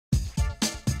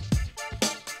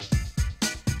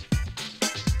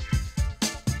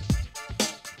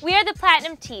We are the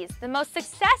Platinum Tees, the most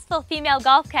successful female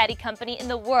golf caddy company in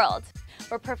the world.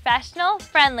 We're professional,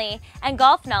 friendly, and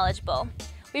golf knowledgeable.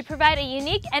 We provide a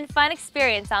unique and fun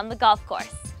experience on the golf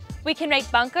course. We can rake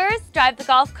bunkers, drive the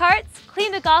golf carts,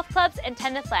 clean the golf clubs, and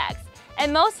tend the flags.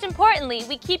 And most importantly,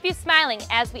 we keep you smiling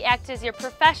as we act as your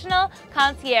professional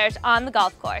concierge on the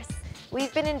golf course.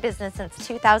 We've been in business since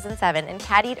 2007 and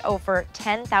caddied over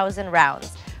 10,000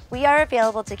 rounds. We are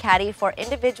available to caddy for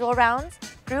individual rounds,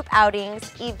 group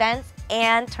outings, events,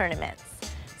 and tournaments.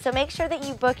 So make sure that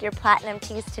you book your Platinum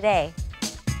Tees today.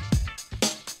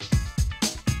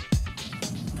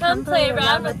 Come play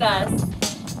around with us.